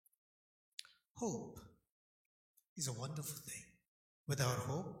Hope is a wonderful thing. Without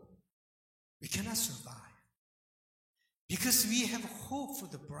hope, we cannot survive. Because we have hope for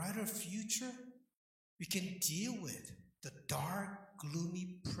the brighter future, we can deal with the dark,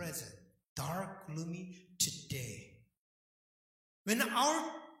 gloomy present, dark, gloomy today. When our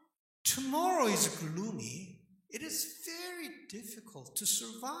tomorrow is gloomy, it is very difficult to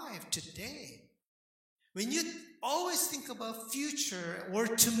survive today. When you always think about future or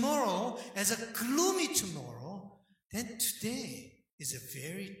tomorrow as a gloomy tomorrow, then today is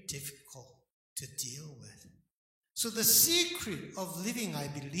very difficult to deal with. So the secret of living, I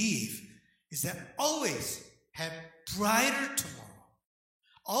believe, is that always have brighter tomorrow.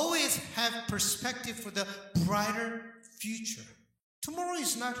 Always have perspective for the brighter future. Tomorrow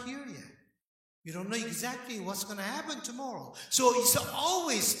is not here yet. We don't know exactly what's going to happen tomorrow. So it's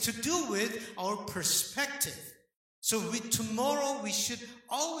always to do with our perspective. So with tomorrow, we should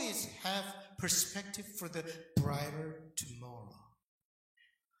always have perspective for the brighter tomorrow.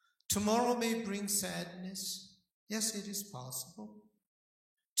 Tomorrow may bring sadness. Yes, it is possible.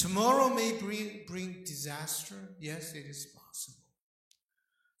 Tomorrow may bring disaster. Yes, it is possible.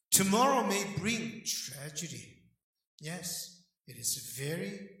 Tomorrow may bring tragedy. Yes, it is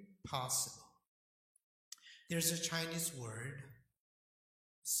very possible. There's a Chinese word.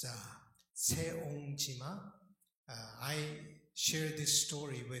 It's 세옹지마. I share this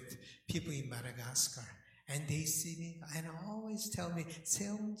story with people in Madagascar. And they see me and always tell me,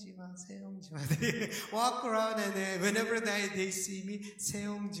 세옹지마, 세옹지마. They walk around and whenever they see me,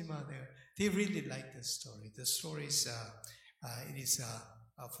 세옹지마. They really like the story. The story is, it is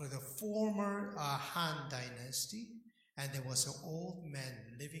for the former Han Dynasty. And there was an old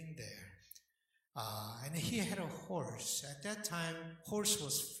man living there. And he had a horse. At that time, horse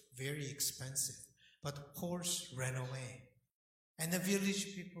was very expensive. But horse ran away. And the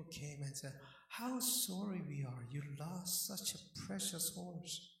village people came and said, how sorry we are. You lost such a precious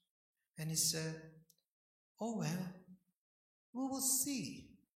horse. And he said, oh well, we will see.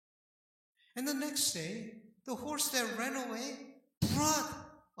 And the next day, the horse that ran away brought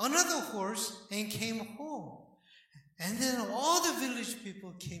another horse and came home. And then all the village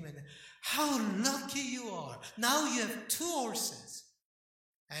people came and, how lucky you are. Now you have 2 horses.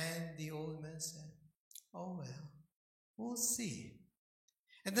 And the old man said, oh well, we'll see.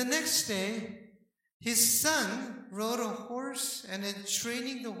 And the next day, his son rode a horse and then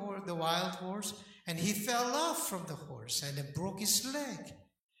training the wild horse, and he fell off from the horse and then broke his leg.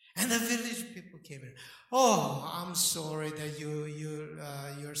 And the village people came in. Oh, I'm sorry that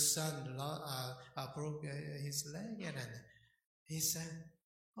your son broke his leg. And he said,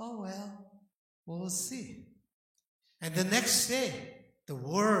 oh well, we'll see. And the next day, the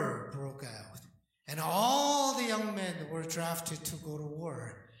war broke out. And all the young men were drafted to go to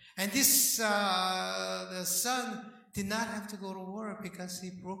war. And this, the son did not have to go to war because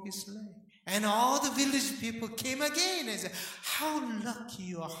he broke his leg. And all the village people came again and said, how lucky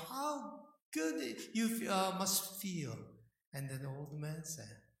you are, how good you must feel. And then the old man said,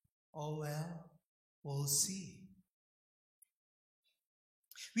 oh well, we'll see.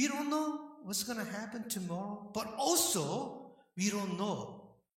 We don't know what's going to happen tomorrow, but also we don't know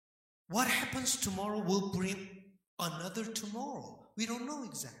what happens tomorrow will bring another tomorrow. We don't know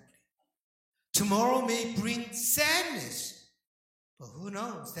exactly. Tomorrow may bring sadness. But who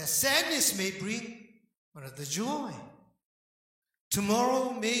knows? That sadness may bring another joy.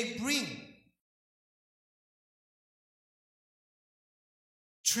 Tomorrow may bring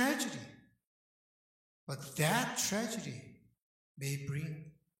tragedy. But that tragedy may bring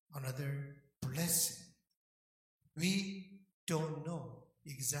another blessing. We don't know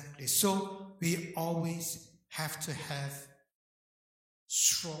exactly. So we always have to have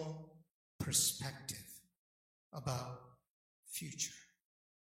strong perspective about future,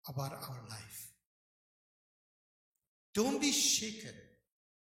 about our life. Don't be shaken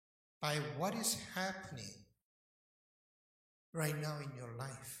by what is happening right now in your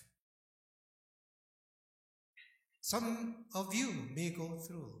life. Some of you may go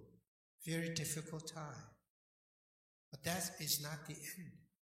through a very difficult time, but that is not the end.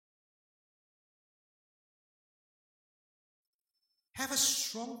 Have a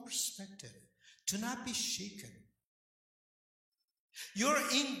strong perspective. Do not be shaken. You're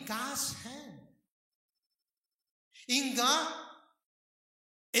in God's hand. In God,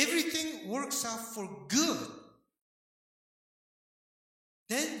 everything works out for good.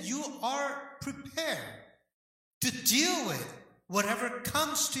 Then you are prepared to deal with whatever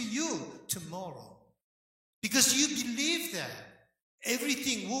comes to you tomorrow. Because you believe that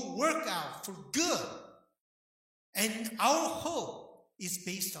everything will work out for good. And our hope is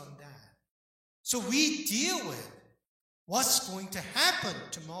based on that. So we deal with what's going to happen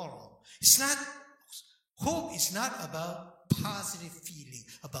tomorrow. Hope is not about positive feeling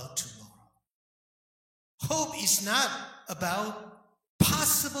about tomorrow. Hope is not about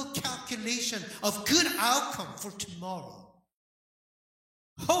possible calculation of good outcome for tomorrow.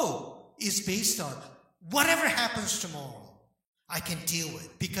 Hope is based on whatever happens tomorrow, I can deal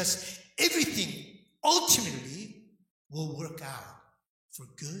with, because everything ultimately will work out for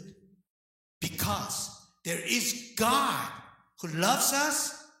good, because there is God who loves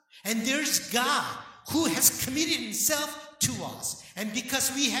us, and there's God who has committed himself to us. And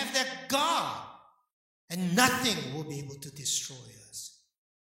because we have that God, and nothing will be able to destroy us,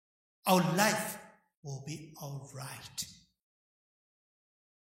 our life will be all right.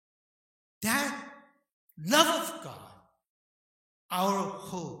 That love of God, our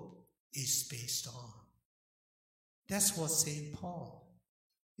hope is based on. That's what St. Paul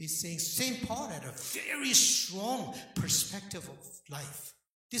is saying. St. Paul had a very strong perspective of life.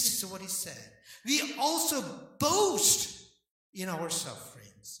 This is what he said. We also boast in our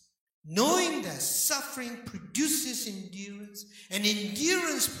sufferings, knowing that suffering produces endurance, and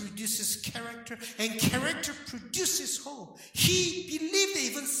endurance produces character, and character produces hope. He believed that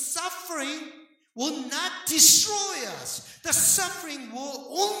even suffering will not destroy us. The suffering will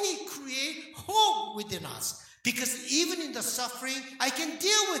only create hope within us. Because even in the suffering, I can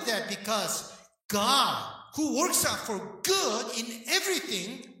deal with that, because God, who works out for good in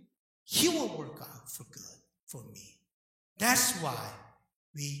everything, he will work out for good for me. That's why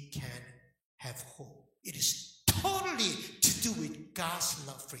we can have hope. It is totally to do with God's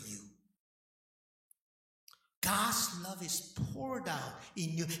love for you. God's love is poured out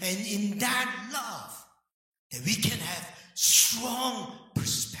in you, and in that love, that we can have strong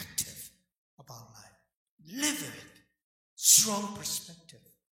perspective about life. Live it. Strong perspective.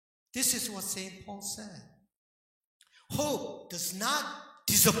 This is what St. Paul said. Hope does not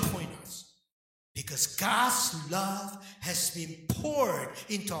disappoint us, because God's love has been poured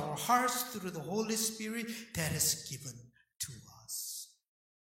into our hearts through the Holy Spirit that is given to us.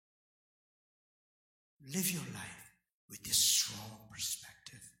 Live your life with this strong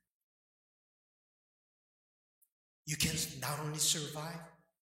perspective. You can not only survive,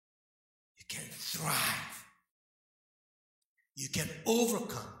 you can thrive. You can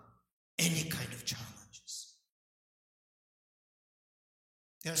overcome any kind of challenges.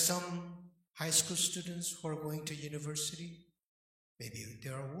 There are some high school students who are going to university. Maybe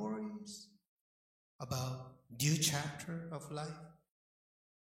there are worries about new chapter of life.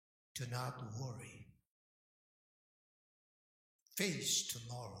 Do not worry. Face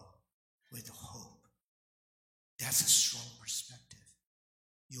tomorrow with hope. That's a strong perspective.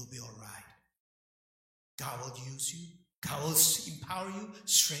 You'll be all right. God will use you. God will empower you,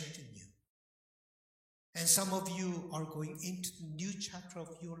 strengthen you. And some of you are going into the new chapter of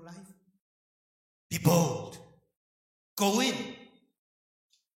your life. Be bold. Go in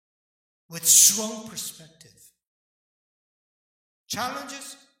with strong perspective.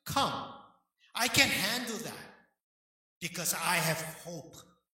 Challenges come. I can handle that because I have hope.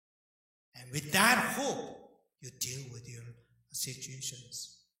 And with that hope, you deal with your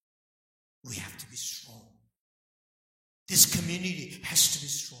situations. We have to be strong. This community has to be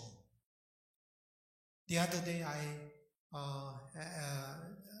strong. The other day, I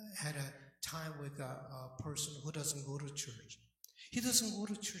had a time with a person who doesn't go to church. He doesn't go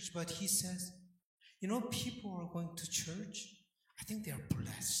to church, but he says, people are going to church. I think they are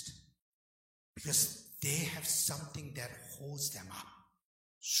blessed because they have something that holds them up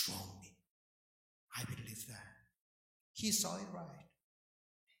strongly. I believe that. He saw it right.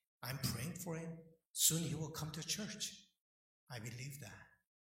 I'm praying for him. Soon he will come to church. I believe that.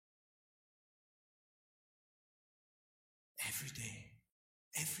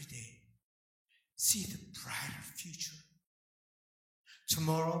 Every day, see the brighter future.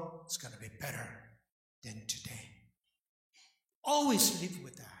 Tomorrow is going to be better than today. Always live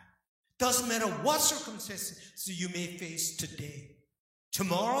with that. Doesn't matter what circumstances you may face today.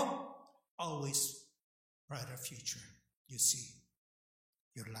 Tomorrow, always brighter future. You see,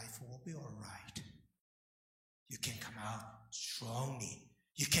 your life will be all right. You can come out strongly.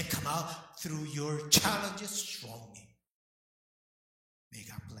 You can come out through your challenges strongly. May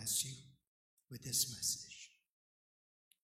God bless you with this message.